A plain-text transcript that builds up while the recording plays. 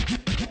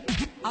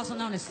also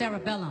known as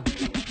Cerebellum,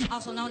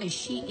 also known as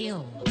She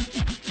Ill.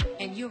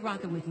 And you're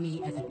rocking with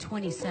me at the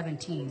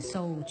 2017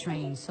 Soul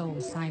Train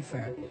Soul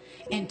Cypher.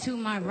 And to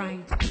my right,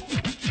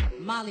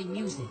 Molly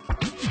Music,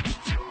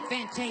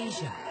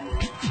 Fantasia,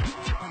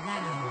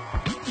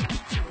 Allow,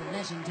 the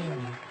legendary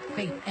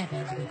Faith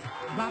Evans with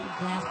Robert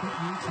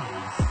Glasper on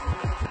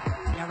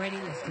keys. Y'all ready?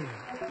 Let's do it.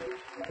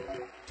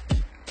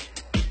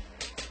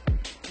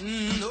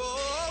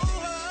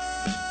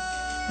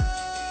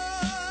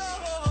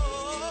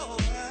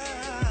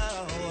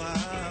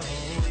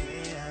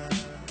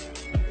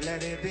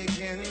 Let it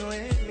begin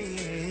with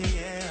me,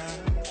 yeah.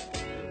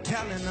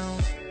 Telling them,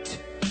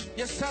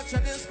 you're such an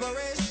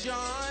inspiration.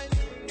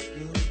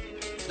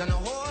 You've done a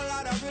whole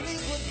lot of really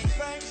good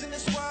things in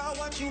this world.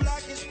 What you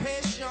like is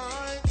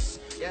patience,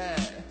 yeah.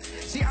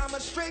 See, I'm a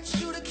straight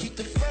shooter, keep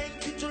the fame,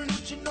 keep the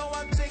loot, you know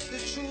I take the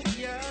truth,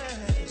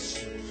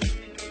 yes.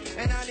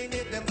 And I didn't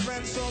hit them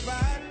friends so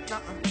bad,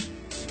 nuh-uh.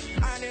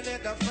 I didn't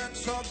hit the friends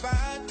so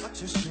bad,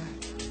 what you say?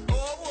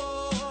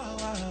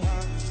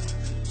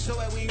 So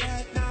where we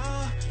at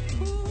now?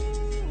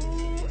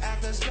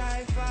 After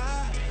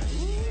Cypher,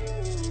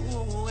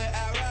 where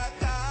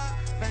Erica,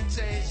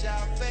 Fantasia,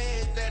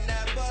 Faith, and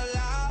never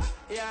lie,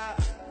 yeah.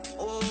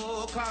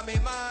 Oh, call me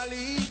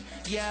Molly,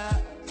 yeah.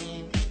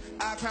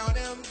 I crown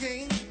them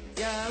king,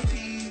 yeah.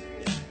 Keep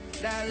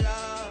that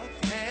love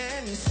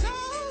and soul.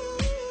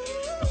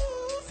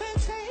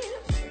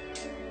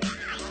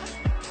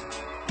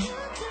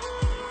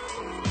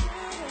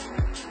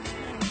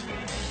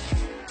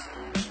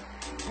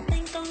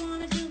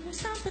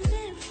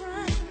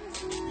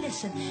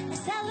 Listen,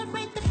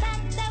 celebrate the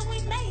fact that we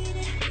made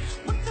it.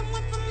 Went from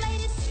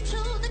latest to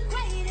the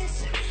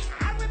greatest.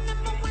 I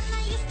remember when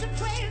I used to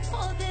pray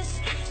for this.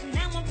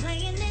 Now I'm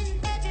playing in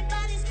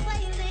everybody's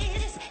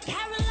playlist.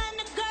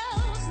 Carolina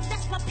girls,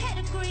 that's my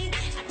pedigree.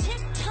 I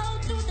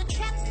tiptoed through the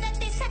traps that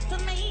they set for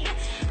me.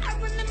 I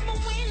remember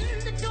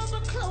when the doors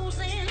were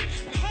closing.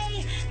 But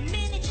hey,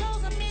 many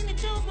chose, many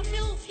do, but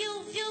few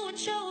were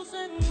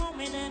chosen. Want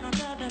me, then I'll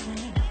love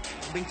me.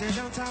 Bitch,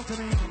 don't talk to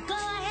me. Go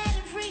ahead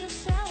and free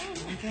yourself.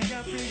 Can't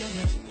get free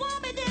of it.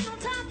 Want me, then don't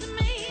talk to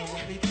me.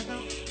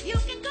 You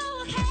can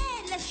go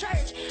ahead, let's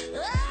church. Oh,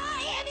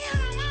 if you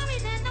don't want me,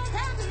 then don't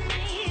talk to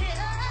me.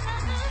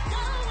 Go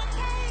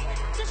ahead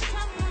to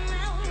someone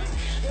else.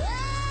 Well,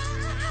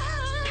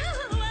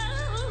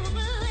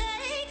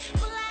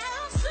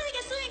 sing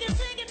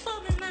it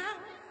for me now.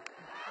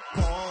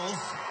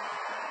 Pause.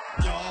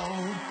 Yo.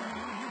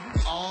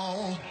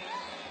 All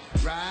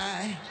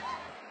right.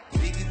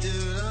 We can do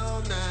it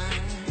all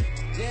night.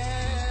 Yeah.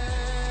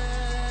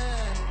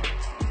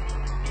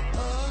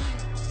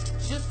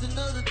 Just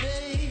another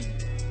day,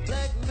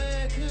 Black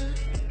America,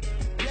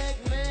 black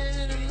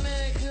man in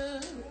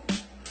America.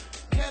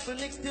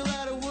 Catholics still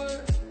out of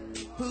work,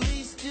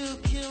 police still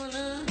killing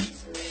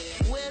us.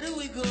 Where do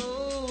we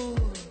go?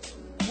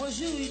 What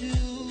should we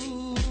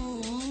do?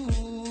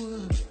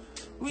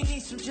 We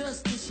need some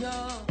justice,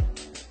 y'all,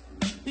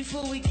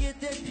 before we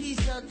get that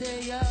peace out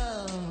there,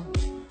 y'all.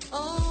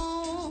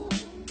 Oh,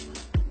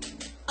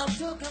 I'm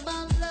talking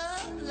about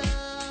love,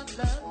 love,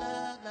 love,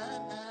 love,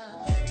 love,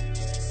 love.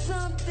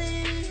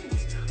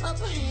 Something's up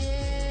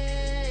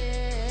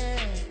ahead.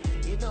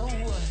 You know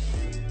what?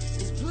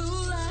 It's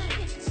blue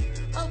lights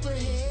up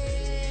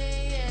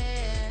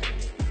ahead.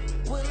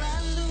 Will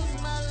I lose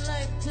my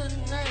life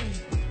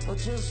tonight, or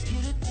just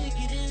get a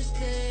ticket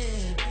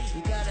instead?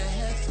 You gotta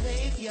have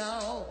faith,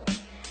 y'all.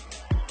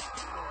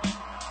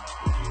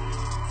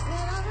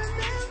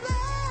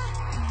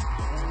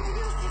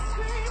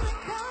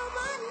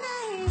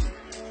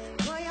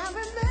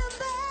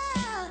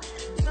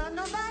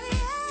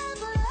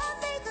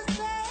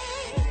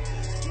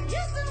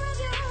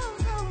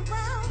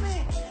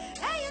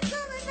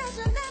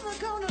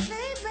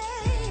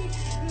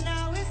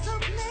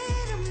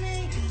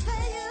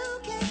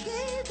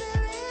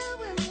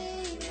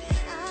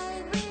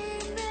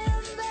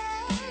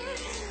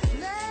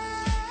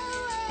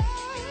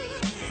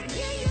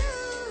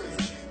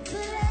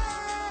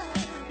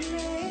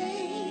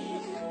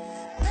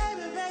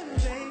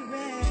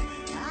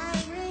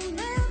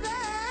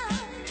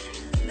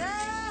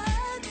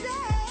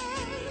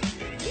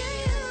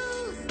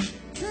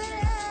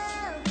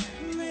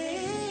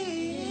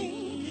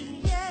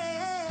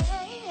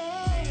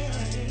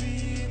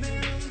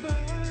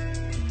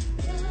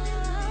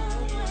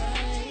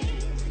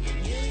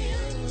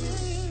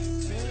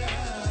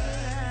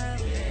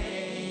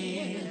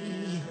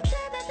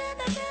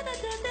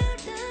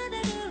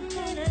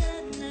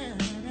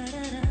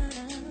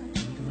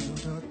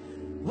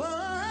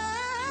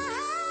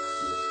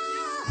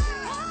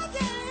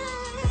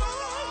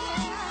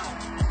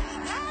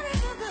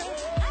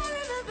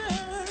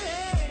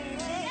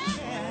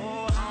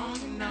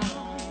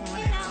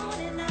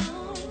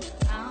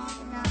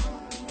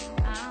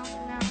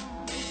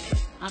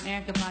 I'm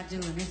Erica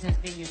Badu, and this has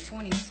been your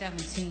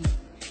 2017